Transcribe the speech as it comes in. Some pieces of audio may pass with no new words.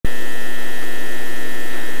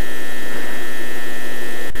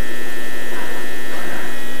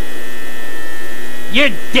You're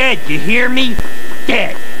dead, you hear me?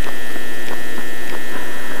 Dead.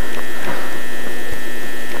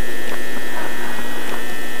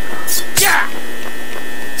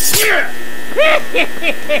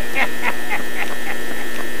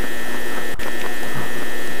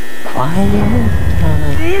 Quiet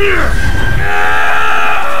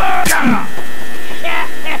time.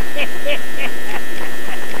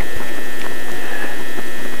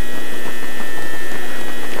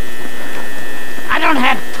 I don't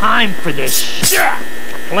have time for this shit.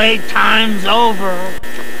 Playtime's over.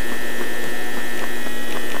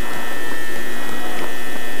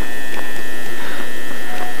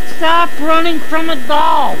 Stop running from a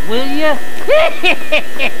doll, will you?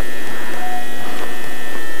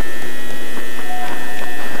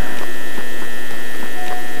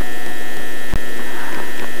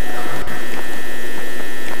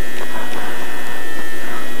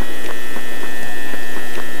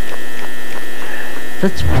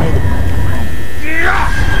 Let's play the game.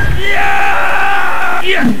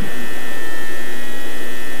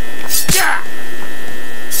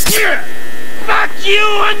 Fuck you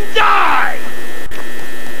and die!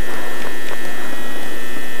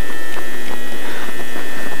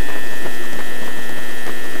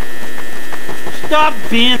 Stop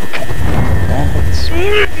being... That's...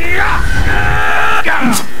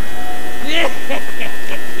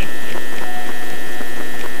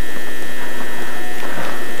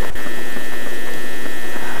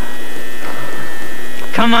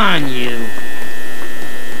 Come on, you.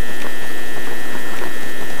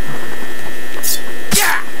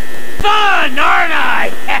 Fun, aren't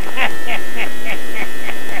I?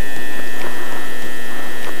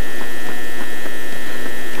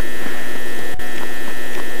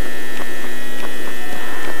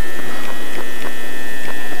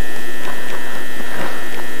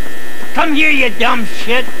 Come here, you dumb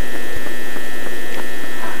shit.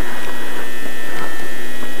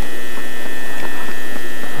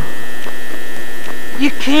 You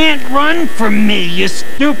can't run from me, you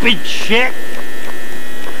stupid shit.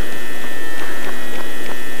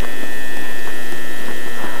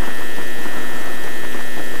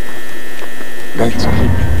 Let's keep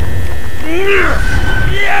it.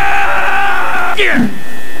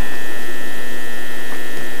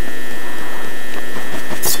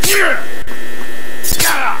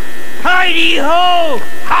 Heidi-ho!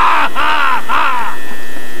 Ha ha ha!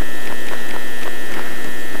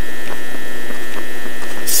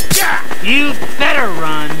 You better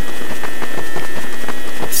run.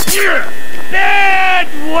 Bad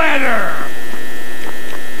weather!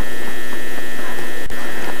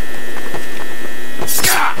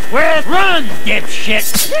 Where's run,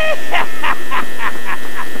 dipshit?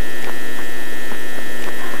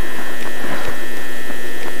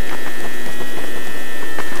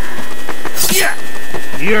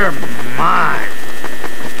 You're mine.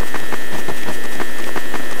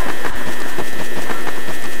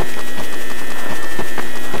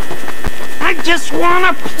 I just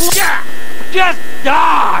wanna play. Just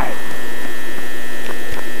die.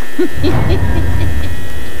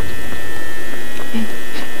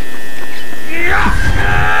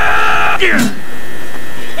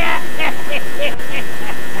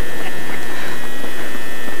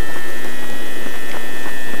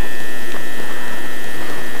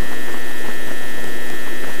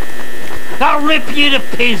 I'll rip you to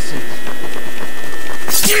pieces.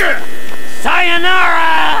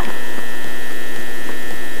 Sayonara!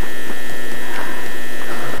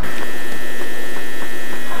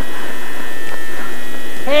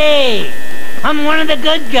 Hey, I'm one of the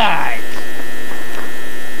good guys.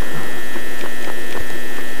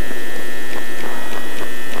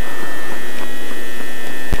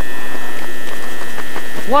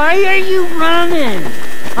 Why are you running?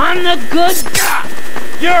 I'm the good guy.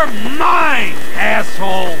 You're mine,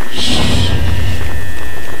 asshole.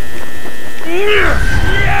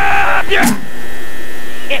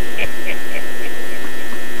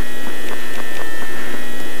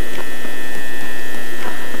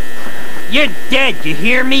 You're dead, you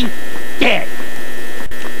hear me? Dead.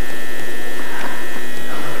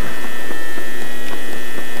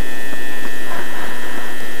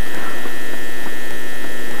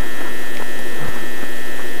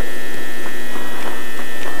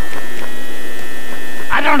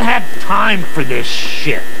 I don't have time for this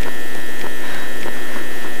shit.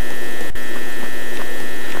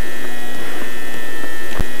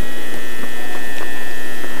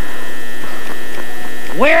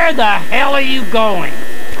 Where the hell are you going?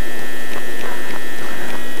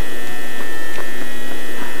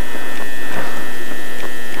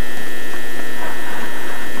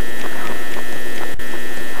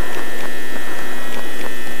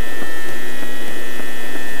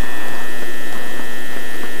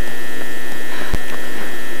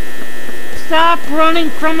 Stop running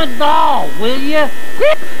from a doll, will you?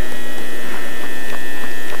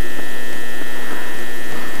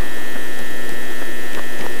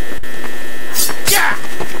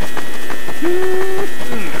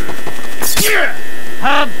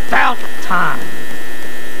 About time.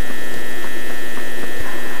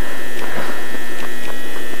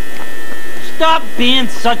 Stop being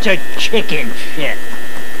such a chicken shit.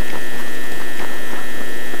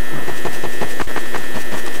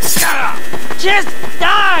 Just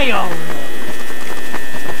die already.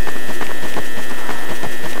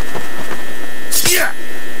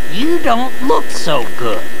 You don't look so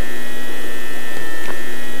good.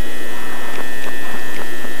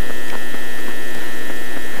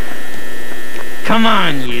 Come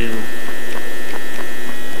on, you.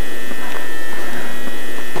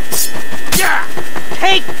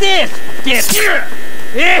 Take this, dip.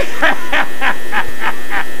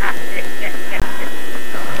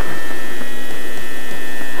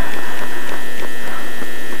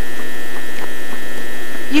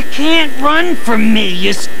 You can't run from me,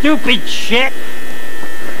 you stupid shit.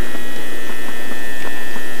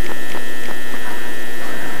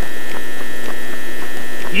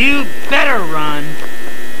 You better run.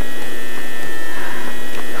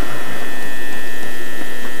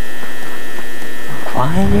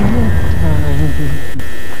 Quiet time.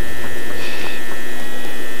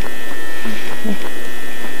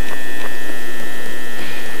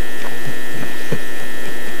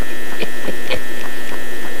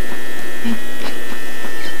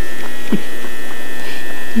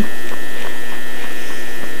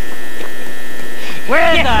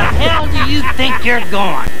 Where the hell do you think you're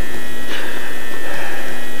going?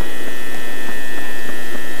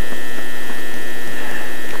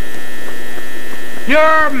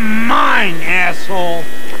 You're mine, asshole.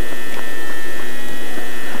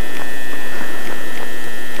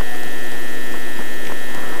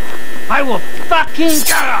 I will fucking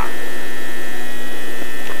get up.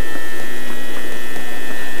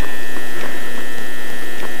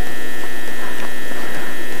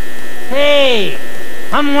 Hey,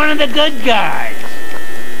 I'm one of the good guys.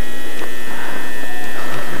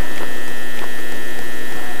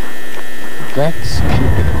 Let's keep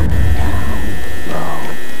it on the down low.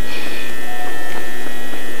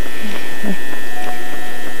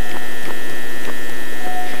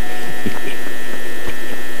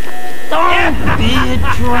 Don't be a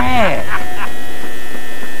drag.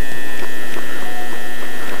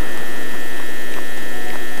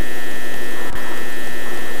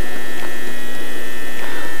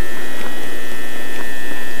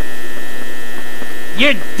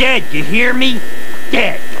 You're dead, you hear me?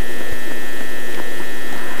 Dead.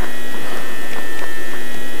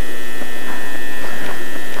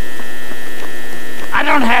 I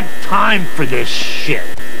don't have time for this shit.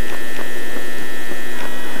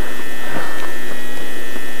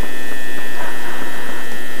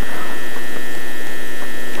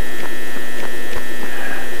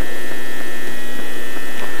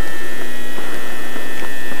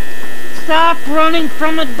 Stop running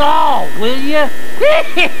from a doll, will you?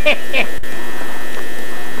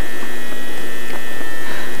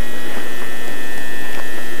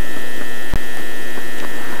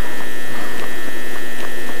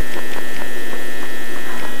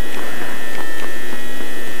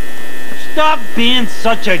 Stop being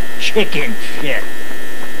such a chicken shit.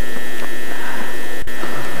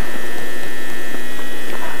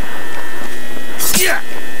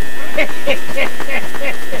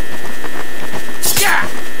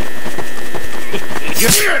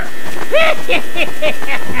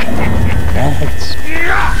 That's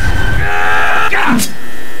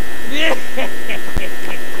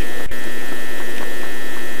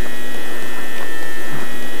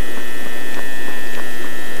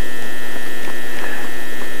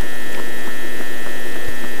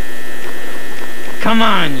Come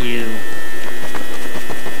on, you.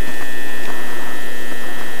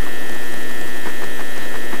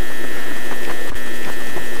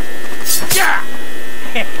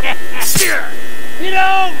 You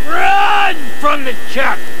don't run from the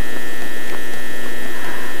chuck.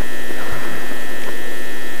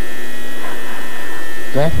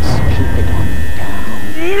 let's keep it on the down.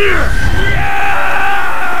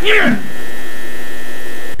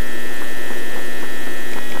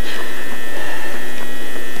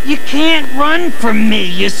 You can't run from me,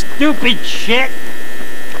 you stupid shit.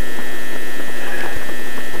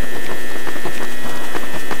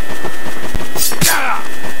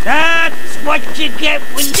 That's what you get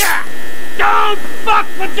when you don't fuck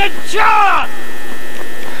with the chuck!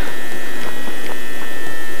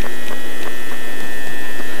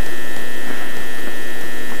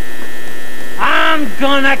 I'm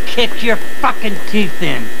gonna kick your fucking teeth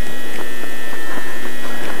in.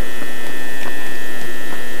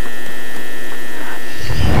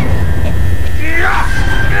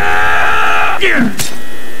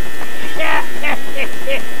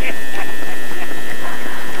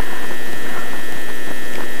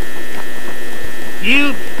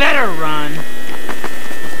 You better run.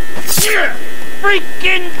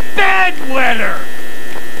 Freaking bedwetter!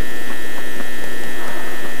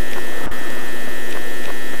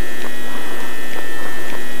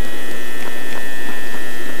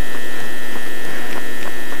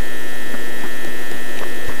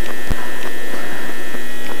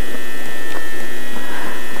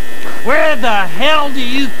 Where the hell do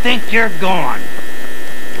you think you're going?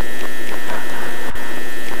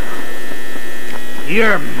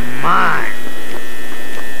 You're mine.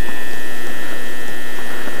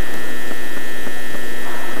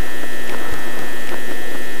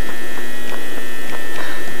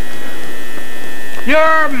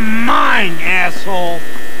 You're mine, asshole.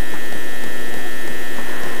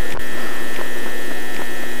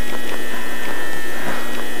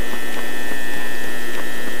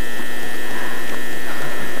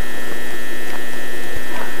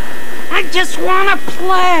 I just want to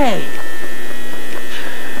play.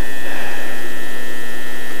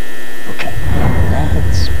 Okay,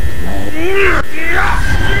 let's play.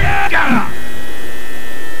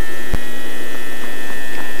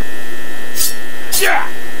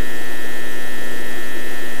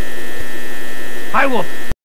 I will